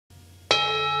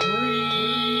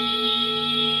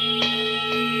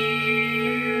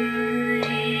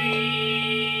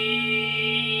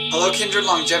Hello Kindred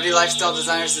Longevity Lifestyle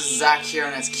Designers, this is Zach here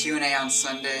and it's Q&A on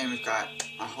Sunday and we've got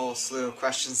a whole slew of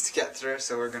questions to get through,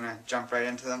 so we're going to jump right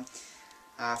into them.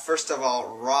 First of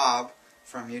all, Rob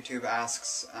from YouTube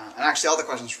asks, and actually all the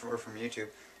questions were from YouTube,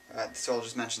 so I'll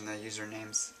just mention the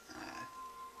usernames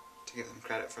to give them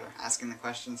credit for asking the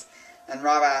questions. And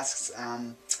Rob asks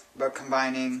about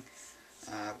combining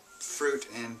fruit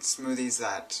in smoothies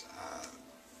that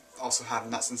also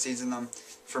have nuts and seeds in them,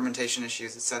 fermentation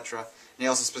issues, etc. And he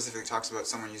also specifically talks about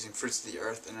someone using fruits of the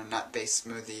earth in a nut-based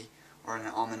smoothie or in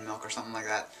an almond milk or something like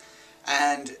that.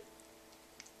 And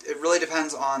it really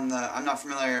depends on the... I'm not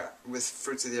familiar with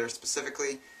fruits of the earth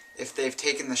specifically. If they've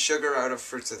taken the sugar out of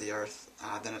fruits of the earth,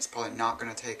 then it's probably not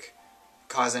going to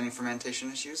cause any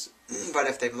fermentation issues. But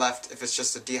if they've left, if it's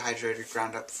just a dehydrated,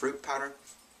 ground up fruit powder,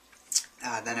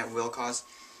 then it will cause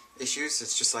issues.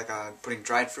 It's just like putting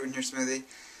dried fruit in your smoothie.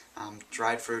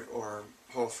 Dried fruit or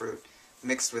whole fruit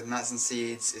mixed with nuts and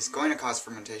seeds is going to cause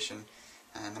fermentation,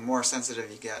 and the more sensitive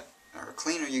you get, or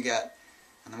cleaner you get,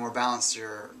 and the more balanced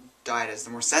your diet is, the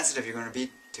more sensitive you're going to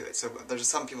be to it. So there's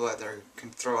some people out there who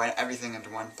can throw everything into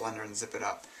one blender and zip it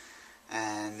up,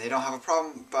 and they don't have a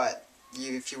problem, but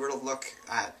if you were to look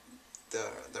at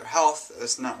their health,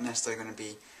 it's not necessarily going to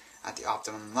be at the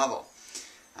optimum level.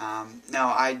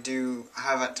 Now I do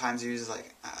have at times used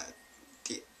like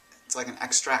it's like an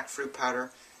extract fruit powder.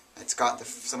 It's got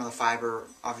some of the fiber,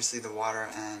 obviously the water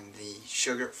and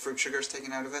the fruit sugars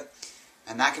taken out of it,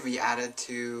 and that can be added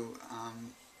to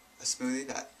a smoothie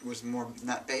that was more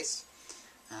nut-based.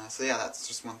 So yeah, that's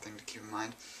just one thing to keep in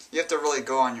mind. You have to really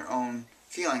go on your own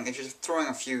feeling. If you're throwing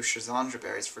a few schizandra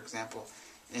berries, for example,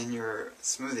 in your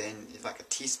smoothie, and like a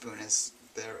teaspoon is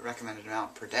the recommended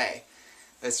amount per day,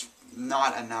 it's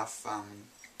not enough. And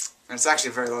it's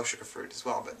actually a very low sugar fruit as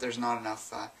well, but there's not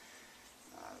enough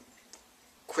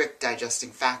quick digesting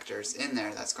factors in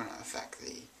there that's going to affect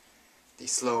the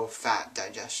slow fat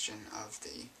digestion of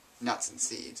the nuts and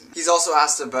seeds. He's also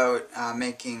asked about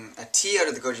making a tea out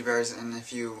of the goji berries, and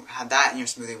if you had that in your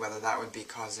smoothie, whether that would be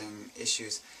causing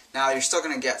issues. Now you're still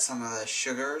going to get some of the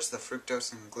sugars, the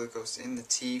fructose and glucose in the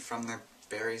tea from the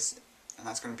berries, and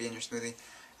that's going to be in your smoothie.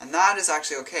 And that is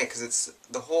actually okay, because it's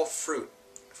the whole fruit.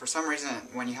 For some reason,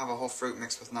 when you have a whole fruit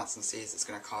mixed with nuts and seeds, it's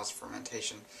going to cause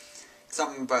fermentation.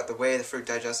 Something about the way the fruit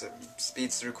digests, it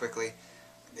speeds through quickly.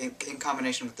 In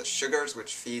combination with the sugars,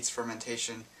 which feeds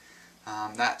fermentation,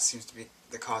 that seems to be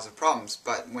the cause of problems.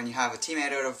 But when you have a tea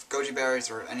made out of goji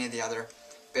berries or any of the other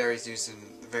berries used in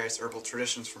various herbal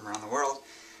traditions from around the world,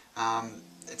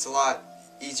 it's a lot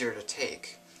easier to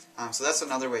take. So that's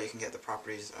another way you can get the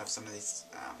properties of some of these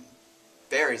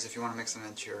berries if you want to mix them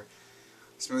into your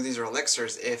smoothies or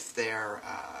elixirs if they're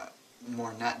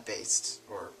more nut-based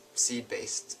or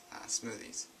seed-based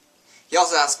smoothies. He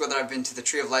also asked whether I've been to the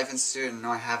Tree of Life Institute, and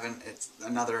no, I haven't. It's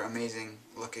another amazing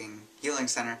looking healing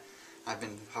center. I've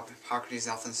been to Hippocrates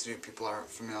Health Institute. People are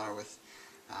familiar with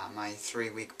my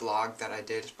 3-week blog that I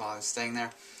did while I was staying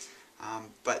there.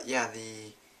 But yeah,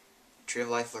 the Tree of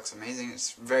Life looks amazing.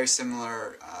 It's a very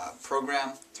similar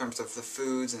program in terms of the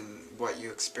foods and what you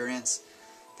experience.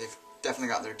 They've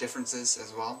definitely got their differences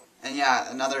as well. And yeah,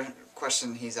 another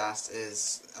question he's asked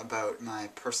is about my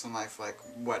personal life, like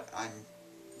what I'm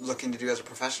looking to do as a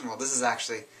professional. Well, this is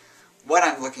actually what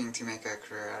I'm looking to make a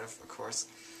career out of course.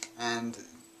 And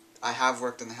I have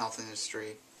worked in the health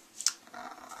industry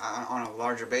on a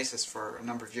larger basis for a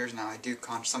number of years now. I do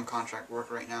some contract work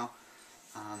right now.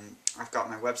 I've got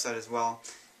my website as well.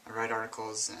 I write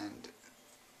articles, and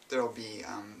there will be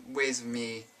ways of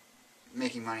me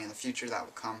making money in the future that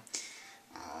will come.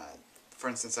 For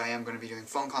instance, I am going to be doing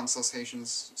phone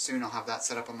consultations soon. I'll have that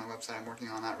set up on my website. I'm working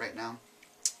on that right now.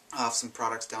 I'll have some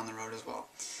products down the road as well.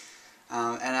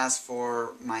 And as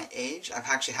for my age, I've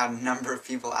actually had a number of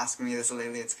people asking me this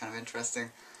lately. It's kind of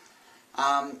interesting.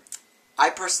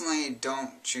 I personally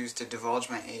don't choose to divulge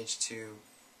my age to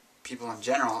people in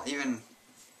general. Even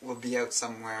we'll be out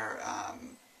somewhere.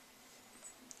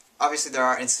 Obviously, there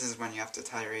are instances when you have to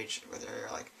tell your age, whether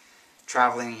you're like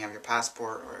traveling, you have your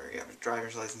passport, or you have a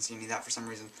driver's license, you need that for some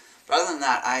reason. But other than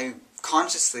that, I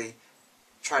consciously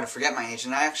try to forget my age.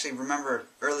 And I actually remember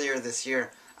earlier this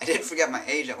year, I did forget my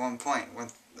age at one point when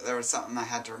there was something I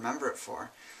had to remember it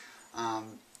for.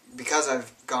 Because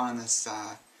I've gone on this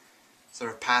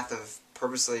sort of path of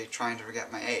purposely trying to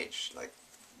forget my age, like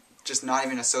just not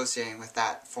even associating with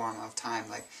that form of time.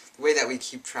 Like the way that we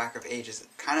keep track of age is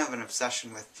kind of an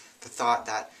obsession with the thought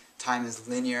that time is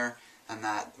linear, and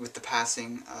that with the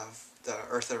passing of the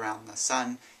Earth around the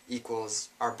Sun equals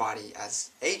our body as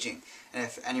aging. And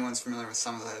if anyone's familiar with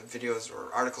some of the videos or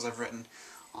articles I've written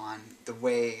on the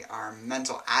way our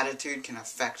mental attitude can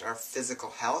affect our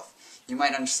physical health, you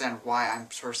might understand why I'm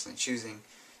personally choosing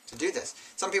to do this.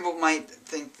 Some people might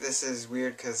think this is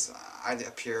weird because I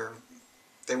appear,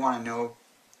 they want to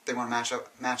match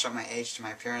up my age to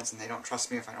my appearance, and they don't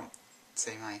trust me if I don't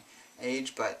say my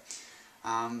age, but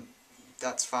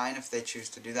that's fine if they choose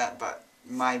to do that. But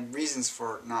my reasons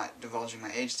for not divulging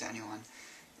my age to anyone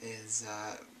is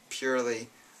purely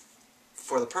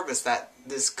for the purpose that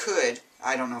this could,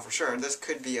 I don't know for sure, this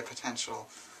could be a potential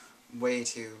way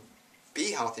to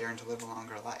be healthier and to live a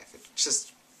longer life. It's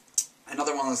just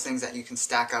another one of those things that you can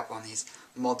stack up on these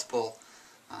multiple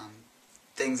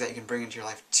things that you can bring into your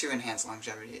life to enhance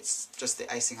longevity. It's just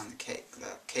the icing on the cake.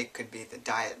 The cake could be the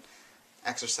diet,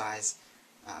 exercise,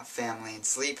 family, and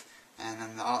sleep, and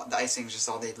then the icing is just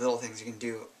all the little things you can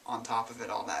do on top of it.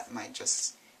 All that might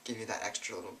just give you that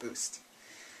extra little boost.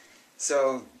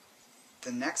 So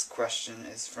the next question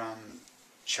is from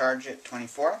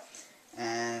ChargeIt24,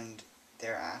 and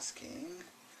they're asking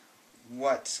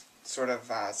what sort of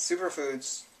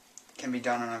superfoods can be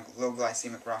done on a low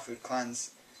glycemic raw food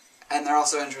cleanse. And they're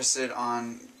also interested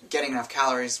on getting enough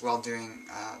calories while doing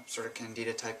sort of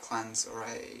candida type cleanse or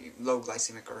a low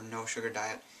glycemic or no sugar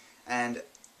diet. And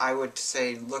I would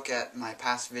say look at my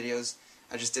past videos.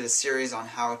 I just did a series on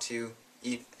how to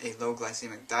eat a low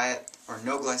glycemic diet or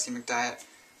no glycemic diet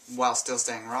while still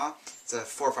staying raw. It's a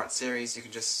 4-part series. You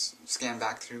can just scan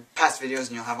back through past videos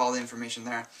and you'll have all the information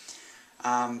there.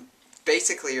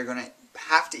 Basically, you're going to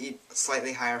have to eat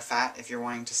slightly higher fat if you're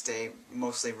wanting to stay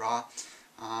mostly raw.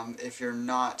 If you're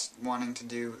not wanting to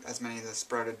do as many of the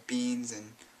sprouted beans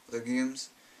and legumes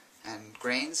and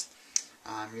grains,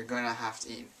 you're going to have to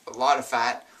eat a lot of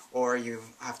fat, or you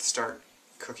have to start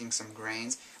cooking some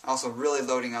grains. Also, really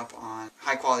loading up on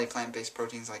high-quality plant-based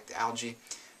proteins like the algae.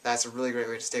 That's a really great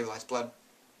way to stabilize blood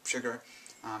sugar.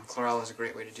 Chlorella is a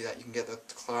great way to do that. You can get the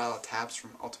chlorella tabs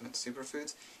from Ultimate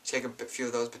Superfoods. You take a few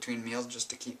of those between meals just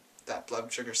to keep that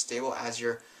blood sugar stable as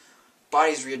your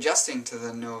body's readjusting to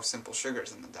the no simple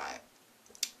sugars in the diet.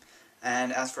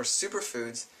 And as for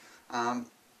superfoods,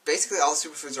 basically all the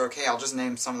superfoods are okay. I'll just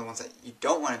name some of the ones that you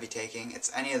don't want to be taking.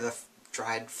 It's any of the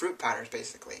dried fruit powders,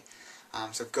 basically.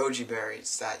 So goji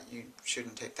berries, that you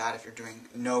shouldn't take that if you're doing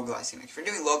no glycemic. If you're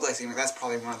doing low glycemic, that's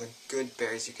probably one of the good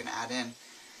berries you can add in.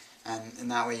 And in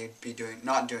that way you'd be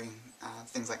not doing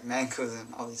things like mangoes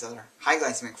and all these other high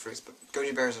glycemic fruits, but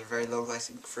goji berries are a very low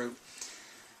glycemic fruit.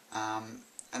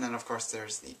 And then of course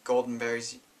there's the golden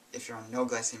berries. If you're on no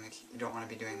glycemic, you don't want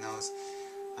to be doing those.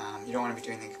 You don't want to be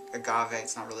doing the agave,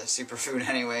 it's not really a superfood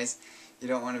anyways. You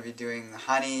don't want to be doing the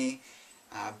honey.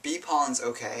 Bee pollen's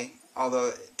okay,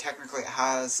 although technically it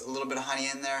has a little bit of honey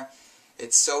in there.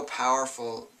 It's so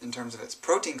powerful in terms of its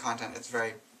protein content, it's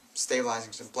very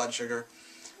stabilizing to blood sugar.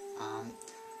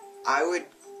 I would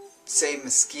say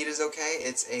mesquite is okay.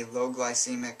 It's a low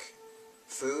glycemic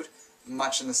food,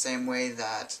 much in the same way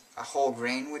that a whole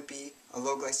grain would be a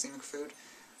low glycemic food.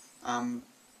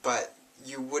 But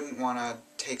you wouldn't want to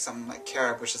take something like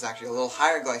carob, which is actually a little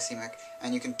higher glycemic,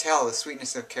 and you can tell the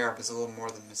sweetness of carob is a little more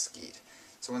than mesquite.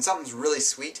 So when something's really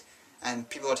sweet, and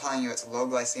people are telling you it's low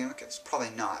glycemic, it's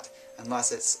probably not,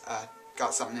 unless it's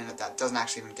got something in it that doesn't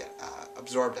actually even get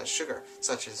absorbed as sugar,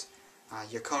 such as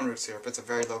yacon root syrup. It's a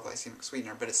very low glycemic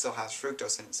sweetener, but it still has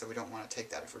fructose in it, so we don't want to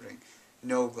take that if we're doing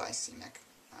no glycemic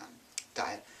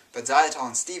diet. But xylitol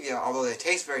and stevia, although they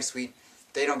taste very sweet,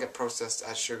 they don't get processed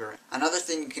as sugar. Another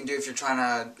thing you can do if you're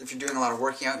doing a lot of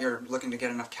working out, you're looking to get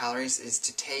enough calories, is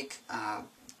to take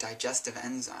digestive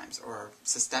enzymes or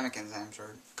systemic enzymes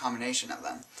or a combination of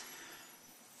them.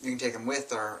 You can take them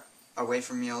with or away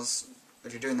from meals.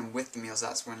 If you're doing them with the meals,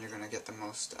 that's when you're going to get the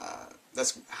most,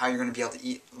 that's how you're going to be able to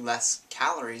eat less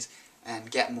calories and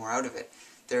get more out of it.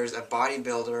 There's a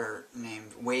bodybuilder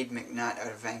named Wade McNutt out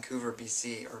of Vancouver,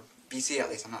 BC, or BC at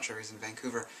least, I'm not sure if he's in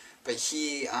Vancouver, but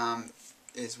he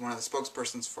is one of the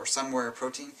spokespersons for Sunwear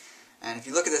Protein, and if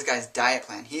you look at this guy's diet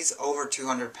plan, he's over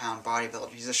 200-pound bodybuilder.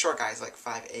 He's a short guy, he's like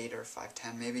 5'8" or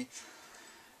 5'10" maybe,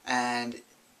 and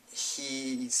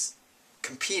he's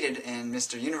competed in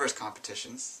Mr. Universe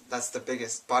competitions. That's the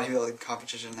biggest bodybuilding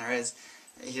competition there is.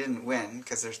 He didn't win,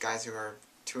 because there's guys who are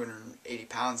 280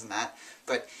 pounds in that,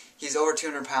 but he's over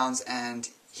 200 pounds and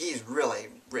he's really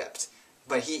ripped.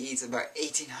 But he eats about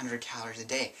 1,800 calories a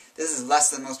day. This is less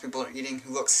than most people are eating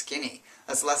who look skinny.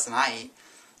 That's less than I eat.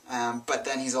 But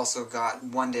then he's also got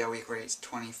one day a week where he eats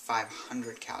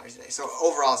 2,500 calories a day. So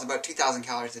overall it's about 2,000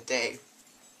 calories a day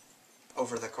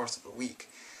over the course of a week.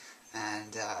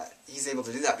 And he's able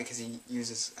to do that because he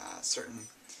uses certain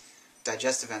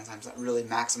digestive enzymes that really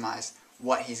maximize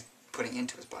what he's putting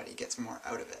into his body. He gets more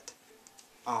out of it.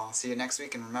 I'll see you next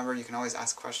week, and remember, you can always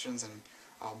ask questions, and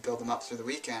I'll build them up through the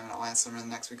weekend, and I'll answer them in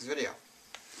next week's video.